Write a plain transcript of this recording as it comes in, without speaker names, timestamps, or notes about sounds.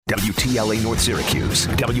WTLA North Syracuse,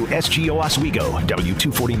 WSGO Oswego,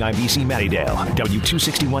 W249BC Mattydale,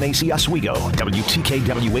 W261AC Oswego,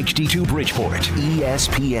 WTKWHD2 Bridgeport,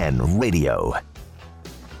 ESPN Radio.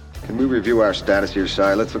 Can we review our status here, Si?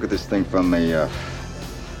 Let's look at this thing from a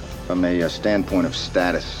standpoint of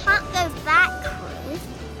status. Can't go backwards.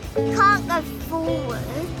 Can't go forward.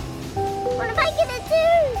 What am I gonna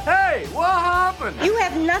do? Hey, what happened? You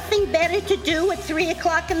have nothing better to do at 3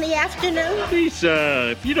 o'clock in the afternoon?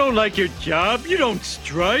 Lisa, if you don't like your job, you don't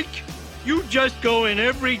strike. You just go in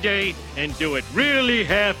every day and do it really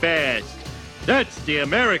half-assed. That's the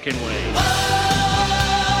American way.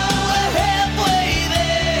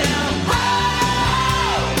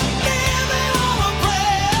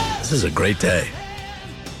 This is a great day.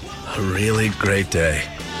 A really great day.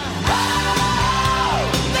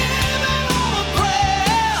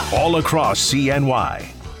 All across CNY,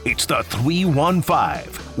 it's the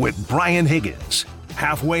 315 with Brian Higgins.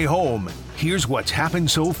 Halfway home, here's what's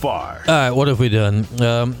happened so far. All right, what have we done?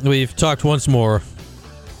 We've talked once more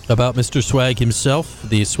about Mr. Swag himself,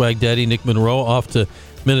 the Swag Daddy, Nick Monroe, off to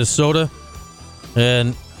Minnesota,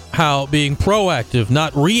 and how being proactive,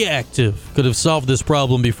 not reactive, could have solved this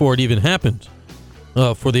problem before it even happened.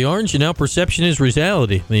 For the Orange, now perception is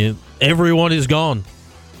reality. I mean, everyone is gone.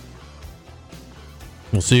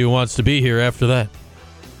 We'll see who wants to be here after that.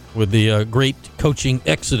 With the great coaching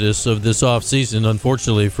exodus of this offseason,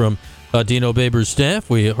 unfortunately, from Dino Babers' staff.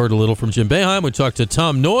 We heard a little from Jim Boeheim. We talked to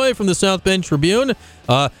Tom Noy from the South Bend Tribune.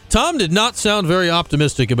 Tom did not sound very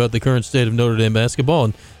optimistic about the current state of Notre Dame basketball.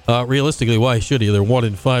 And realistically, why should he? They're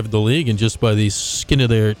 1-5 in the league, and just by the skin of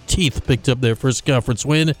their teeth picked up their first conference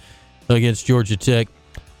win against Georgia Tech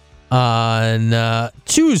on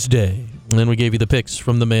Tuesday. And then we gave you the picks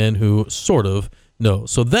from the man who sort of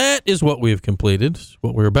knows. So that is what we have completed.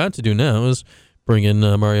 What we're about to do now is bring in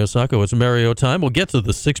Mario Sacco. It's Mario time. We'll get to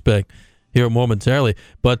the six-pack here momentarily.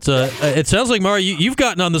 But it sounds like, Mario, you've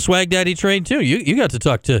gotten on the Swag Daddy train, too. You got to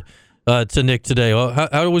talk to Nick today.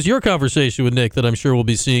 How was your conversation with Nick that I'm sure we'll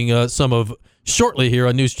be seeing some of shortly here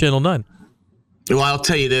on News Channel 9? Well, I'll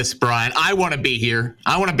tell you this, Brian. I want to be here.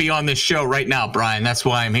 I want to be on this show right now, Brian. That's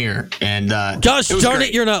why I'm here. And gosh darn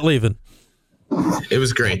it, you're not leaving. It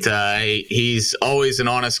was great. He's always an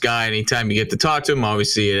honest guy. Anytime you get to talk to him,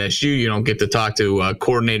 obviously at SU, you don't get to talk to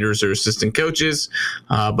coordinators or assistant coaches,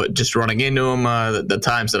 but just running into him the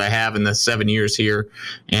times that I have in the 7 years here,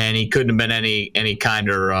 and he couldn't have been any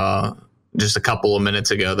kinder just a couple of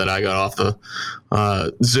minutes ago that I got off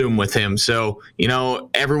the Zoom with him. So,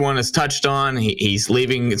 everyone has touched on, he's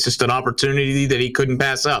leaving. It's just an opportunity that he couldn't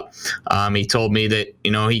pass up. He told me that,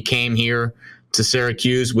 he came here to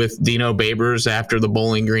Syracuse with Dino Babers after the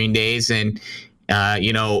Bowling Green days. And,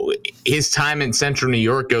 his time in Central New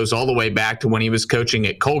York goes all the way back to when he was coaching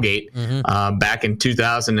at Colgate back in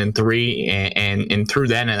 2003 and through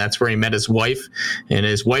then. And that's where he met his wife. And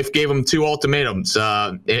his wife gave him two ultimatums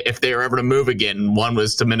if they were ever to move again. One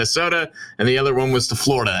was to Minnesota and the other one was to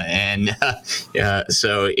Florida. And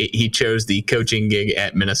so he chose the coaching gig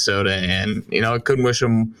at Minnesota. And, I couldn't wish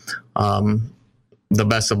him the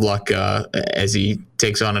best of luck as he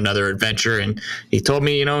takes on another adventure. And he told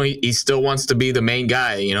me, he still wants to be the main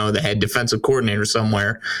guy, the head defensive coordinator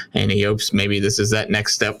somewhere. And he hopes maybe this is that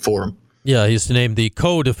next step for him. Yeah, he's named the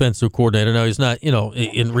co-defensive coordinator. Now, he's not,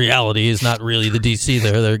 in reality, he's not really the DC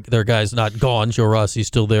there. Their guy's not gone. Joe Rossi's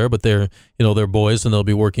still there, but they're boys, and they'll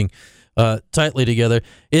be working tightly together.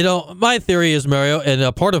 My theory is, Mario,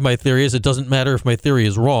 and part of my theory is it doesn't matter if my theory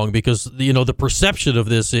is wrong because, the perception of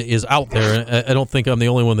this is out there. And I don't think I'm the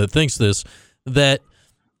only one that thinks this, that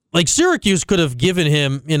like Syracuse could have given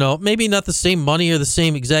him, maybe not the same money or the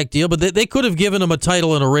same exact deal, but they could have given him a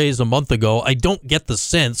title and a raise a month ago. I don't get the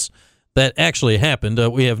sense that actually happened.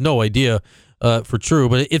 We have no idea for true,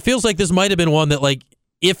 but it feels like this might have been one that, like,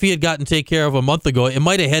 if he had gotten taken care of a month ago, it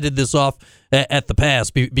might have headed this off at the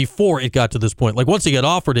pass before it got to this point. Like, once he got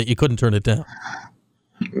offered it, you couldn't turn it down.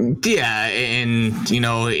 Yeah, and,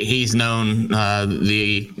 he's known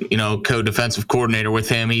the, co-defensive coordinator with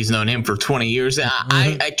him. He's known him for 20 years.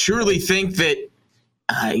 I truly think that,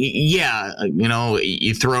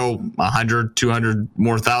 you throw $100,000, $200,000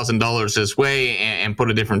 more his way and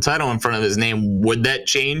put a different title in front of his name. Would that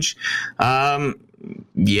change?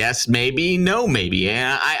 Yes, maybe. No, maybe.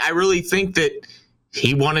 And I really think that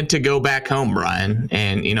he wanted to go back home, Brian.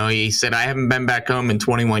 And, he said, I haven't been back home in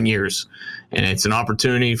 21 years. And it's an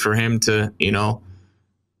opportunity for him to,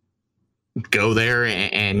 go there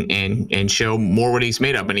and show more what he's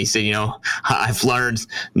made of. And he said, I've learned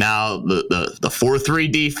now the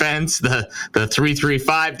 4-3 defense, the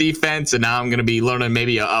 3-3-5 defense, and now I'm going to be learning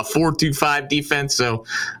maybe a 4-2-5 defense. So,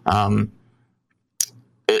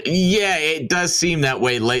 Yeah, it does seem that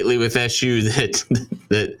way lately with SU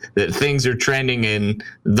that things are trending and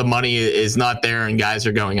the money is not there and guys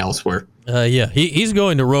are going elsewhere. He's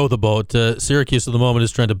going to row the boat. Syracuse at the moment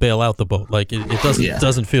is trying to bail out the boat. Like it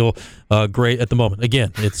doesn't feel great at the moment.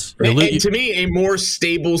 Again, it's and to me a more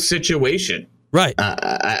stable situation. Right.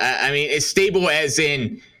 I mean, it's stable as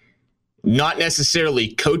in not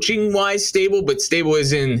necessarily coaching wise stable, but stable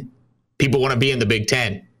as in people want to be in the Big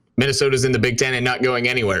Ten. Minnesota's in the Big Ten and not going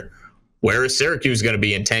anywhere. Where is Syracuse going to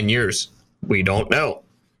be in 10 years? We don't know.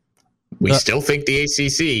 We still think the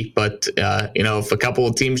ACC, but if a couple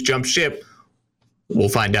of teams jump ship, we'll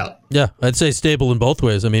find out. Yeah, I'd say stable in both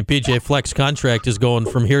ways. I mean, PJ Fleck's contract is going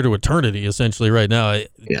from here to eternity, essentially, right now.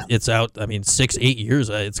 It's out, 6-8 years.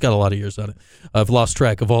 It's got a lot of years on it. I've lost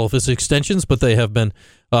track of all of his extensions, but they have been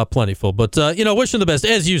plentiful. But, wish him the best.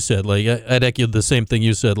 As you said, like, I'd echo the same thing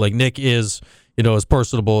you said. Like, Nick is, is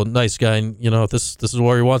personable, nice guy, and, if this is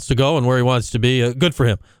where he wants to go and where he wants to be, good for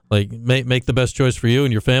him. Like, make the best choice for you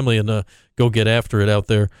and your family and go get after it out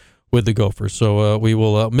there with the Gophers. So we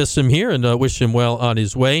will miss him here and wish him well on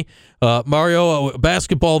his way. Mario,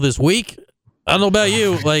 basketball this week. I don't know about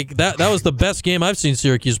you. Like, that was the best game I've seen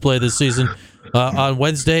Syracuse play this season. On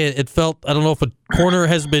Wednesday, it felt, I don't know if a corner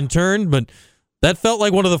has been turned, but that felt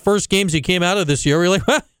like one of the first games you came out of this year where you're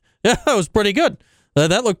like, yeah, that was pretty good.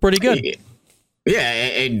 That looked pretty good. Yeah,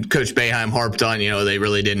 and Coach Boeheim harped on, they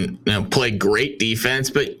really didn't play great defense,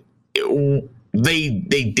 but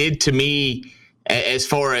they did, to me, as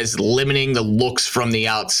far as limiting the looks from the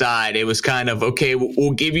outside. It was kind of, okay,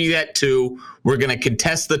 we'll give you that 2. We're going to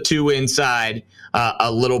contest the 2 inside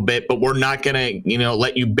a little bit, but we're not going to,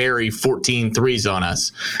 let you bury 14 threes on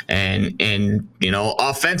us. And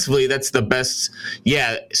offensively, that's the best.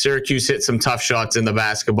 Yeah, Syracuse hit some tough shots in the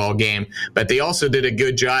basketball game, but they also did a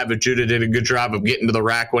good job. Judah did a good job of getting to the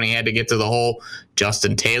rack when he had to get to the hole.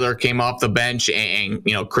 Justin Taylor came off the bench, and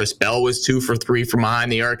Chris Bell was 2 for 3 from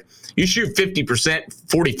behind the arc. You shoot 50%,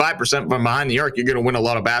 45% from behind the arc, you're going to win a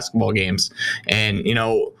lot of basketball games. And,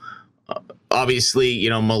 obviously,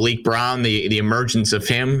 Malik Brown, the emergence of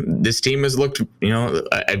him, this team has looked,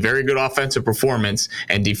 a very good offensive performance.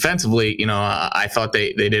 And defensively, I thought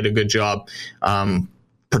they did a good job.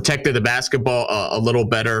 Protected the basketball a little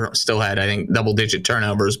better. Still had, I think, double-digit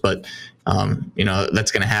turnovers, but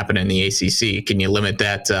that's going to happen in the ACC. Can you limit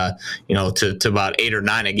that, to about 8 or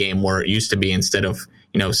 9 a game where it used to be instead of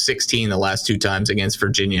 16 the last 2 times against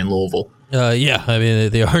Virginia and Louisville?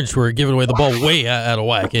 The Orange were giving away the ball way out of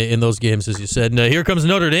whack in those games, as you said. And here comes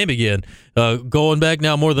Notre Dame again. Going back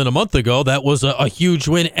now more than a month ago, that was a huge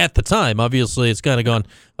win at the time. Obviously, it's kind of gone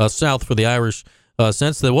south for the Irish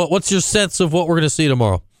since then. What's your sense of what we're going to see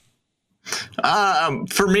tomorrow?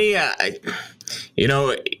 For me,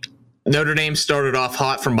 Notre Dame started off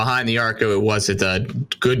hot from behind the arc. Was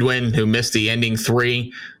it Goodwin who missed the ending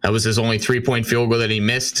 3? That was his only 3-point field goal that he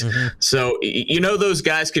missed. Mm-hmm. So, those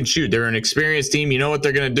guys can shoot. They're an experienced team. You know what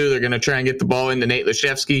they're going to do. They're going to try and get the ball into Nate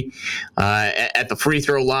Laszewski. At the free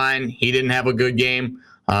throw line, he didn't have a good game.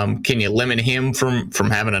 Can you limit him from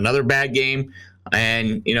having another bad game?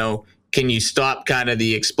 And, can you stop kind of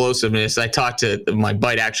the explosiveness? I talked to my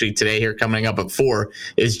bite actually today here coming up at 4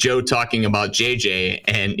 is Joe talking about JJ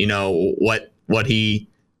and, what he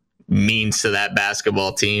means to that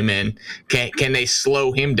basketball team. And can they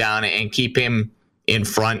slow him down and keep him in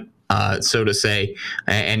front, so to say,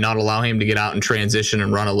 and not allow him to get out and transition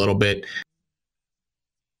and run a little bit?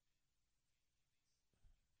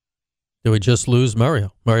 Did we just lose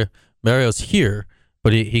Mario? Mario's here,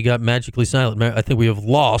 but he got magically silent. I think we have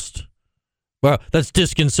lost. Well, that's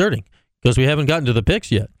disconcerting because we haven't gotten to the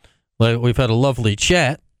picks yet. Like, we've had a lovely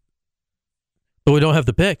chat, but we don't have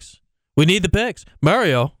the picks. We need the picks.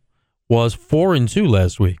 Mario was 4-2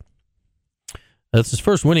 last week. That's his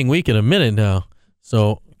first winning week in a minute now.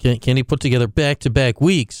 So can he put together back-to-back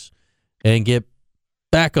weeks and get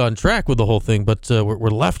back on track with the whole thing? But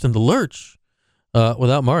we're left in the lurch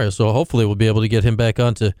without Mario. So hopefully we'll be able to get him back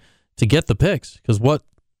on to get the picks. Because what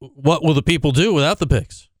will the people do without the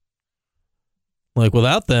picks? Like,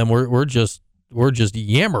 without them, we're just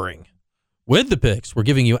yammering. With the picks, we're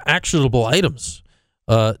giving you actionable items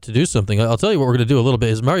to do something. I'll tell you what we're going to do a little bit.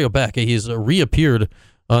 Is Mario back? He's reappeared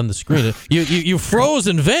on the screen. You froze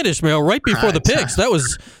and vanished, Mario, right before the picks. That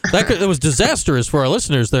was disastrous for our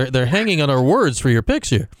listeners. They're hanging on our words for your picks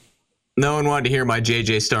here. No one wanted to hear my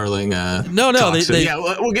JJ Starling. No.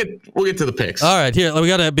 We'll get to the picks. All right, here we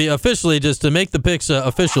got to be officially just to make the picks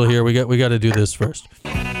official. Here we got to do this first.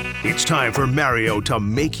 It's time for Mario to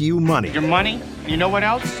make you money. Your money? You know what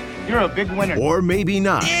else? You're a big winner. Or maybe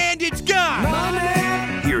not. And it's gone.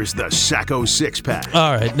 Money! Here's the Sacco six-pack.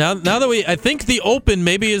 All right, now that I think the Open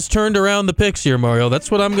maybe has turned around the picks here, Mario. That's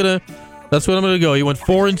what I'm gonna go. You went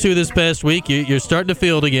 4-2 this past week. You're starting to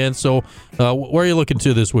field again. So where are you looking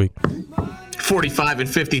to this week?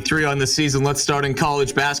 45-53 on the season. Let's start in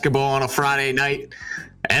college basketball on a Friday night.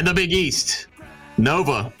 And the Big East.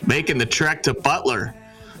 Nova making the trek to Butler.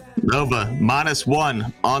 Nova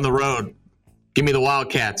 -1 on the road. Give me the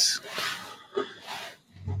Wildcats.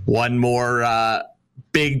 One more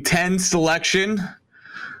Big Ten selection.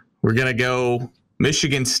 We're going to go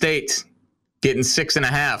Michigan State getting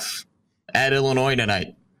 6.5 at Illinois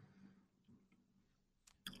tonight.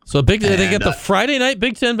 So they get the Friday night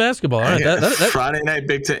Big Ten basketball. All right, Friday night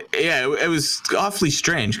Big Ten. Yeah, it was awfully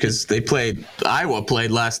strange because Iowa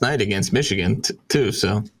played last night against Michigan too.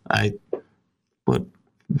 So I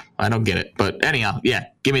don't get it. But anyhow, yeah,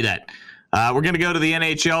 give me that. We're going to go to the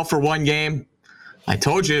NHL for one game. I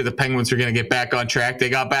told you the Penguins are going to get back on track. They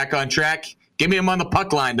got back on track. Give me them on the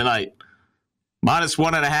puck line tonight.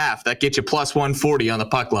 -1.5. That gets you +140 on the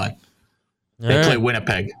puck line. They play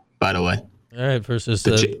Winnipeg, by the way. All right, versus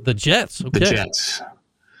the Jets. Okay. The Jets.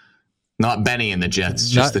 Not Benny and the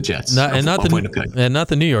Jets, just the Jets. Not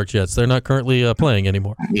the New York Jets. They're not currently playing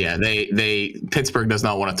anymore. Yeah, Pittsburgh does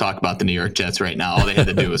not want to talk about the New York Jets right now. All they had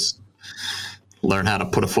to do was learn how to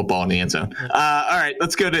put a football in the end zone. All right,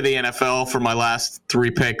 let's go to the NFL for my last 3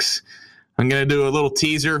 picks. I'm going to do a little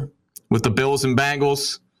teaser with the Bills and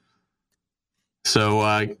Bengals. So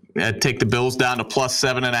I'd take the Bills down to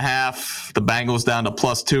 +7.5, the Bengals down to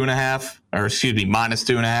 +2.5, or excuse me,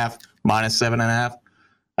 -2.5, -7.5.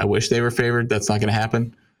 I wish they were favored. That's not going to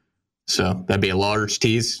happen. So that'd be a large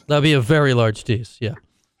tease. That'd be a very large tease, yeah.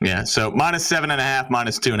 Yeah, so -7.5,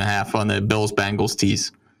 -2.5 on the Bills-Bengals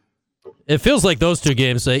tease. It feels like those two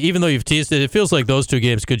games, even though you've teased it, it feels like those two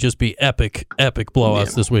games could just be epic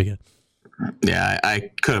blowouts this weekend. Yeah,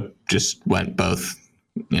 I could have just went both,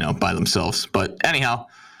 by themselves. But anyhow,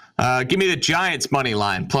 give me the Giants money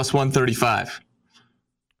line, +135.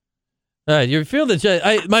 All right, you feel the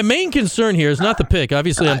Giants. My main concern here is not the pick.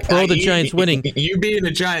 Obviously, I'm pro the Giants winning. You being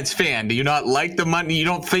a Giants fan, do you not like the money? You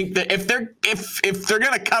don't think that if they're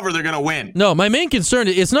going to cover, they're going to win? No, my main concern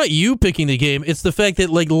it's not you picking the game. It's the fact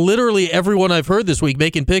that literally everyone I've heard this week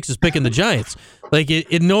making picks is picking the Giants.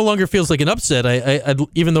 It no longer feels like an upset. I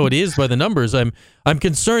even though it is by the numbers, I'm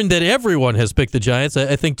concerned that everyone has picked the Giants.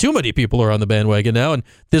 I think too many people are on the bandwagon now, and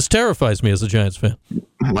this terrifies me as a Giants fan.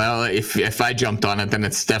 Well, if I jumped on it, then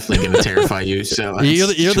it's definitely going to terrify you. So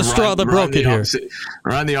you're the straw that broke it here.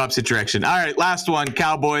 Run the opposite direction. All right, last one.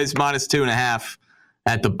 Cowboys -2.5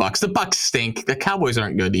 at the Bucs. The Bucs stink. The Cowboys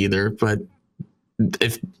aren't good either. But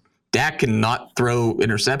if Dak cannot throw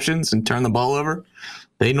interceptions and turn the ball over,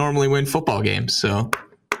 they normally win football games. So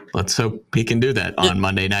let's hope he can do that on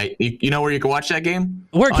Monday night. You know where you can watch that game?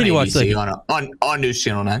 Where can you watch that game? On News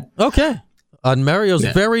Channel 9. Okay. On Mario's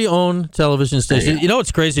very own television station. You know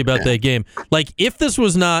what's crazy about that game? If this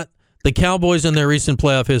was not the Cowboys in their recent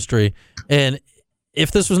playoff history, and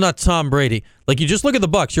if this was not Tom Brady, you just look at the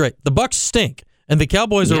Bucs. You're right. The Bucs stink, and the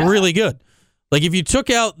Cowboys are really good. If you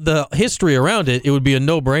took out the history around it, it would be a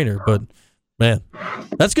no-brainer. But man,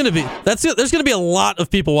 that's it. There's gonna be a lot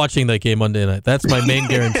of people watching that game Monday night. That's my main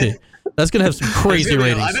guarantee. That's going to have some crazy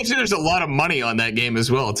ratings. I bet you there's a lot of money on that game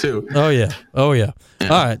as well, too. Oh, yeah. All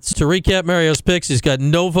right. So to recap Mario's picks, he's got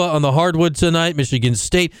Nova on the hardwood tonight, Michigan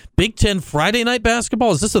State. Big Ten Friday night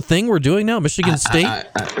basketball. Is this a thing we're doing now, Michigan State?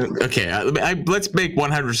 Okay. Let's make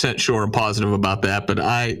 100% sure and positive about that. But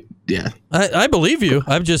I believe you.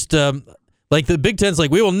 I'm just... the Big Ten's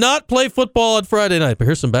we will not play football on Friday night, but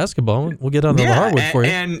here's some basketball. We'll get on the hardwood for you.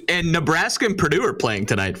 And Nebraska and Purdue are playing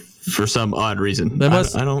tonight for some odd reason.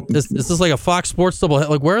 Is this like a Fox Sports double?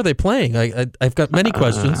 Where are they playing? I've got many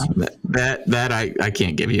questions. That I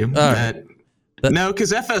can't give you. Right. No,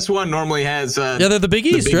 because FS1 normally has. They're the Big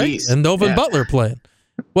East, right? East. And Nova and Butler playing.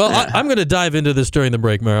 Well, I'm going to dive into this during the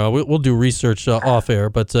break, Mario. We'll do research off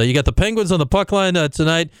air, but you got the Penguins on the puck line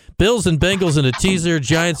tonight, Bills and Bengals in a teaser,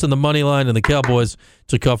 Giants on the money line, and the Cowboys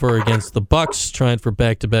to cover against the Bucs, trying for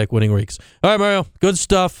back-to-back winning weeks. All right, Mario, good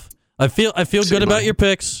stuff. I feel good about your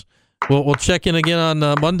picks. We'll check in again on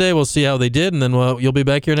Monday. We'll see how they did, and then you'll be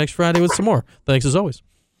back here next Friday with some more. Thanks as always.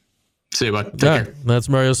 See you, bud. Take care. That's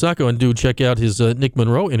Mario Sacco, and do check out his Nick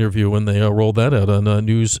Monroe interview when they roll that out on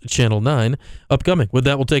News Channel 9 upcoming. With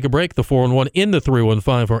that, we'll take a break. The 4-1 in the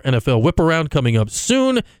 3-1-5 for NFL Whip Around coming up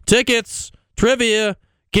soon. Tickets, trivia,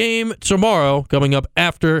 game tomorrow coming up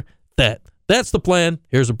after that. That's the plan.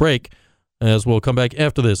 Here's a break as we'll come back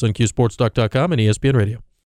after this on QSportsTalk.com and ESPN Radio.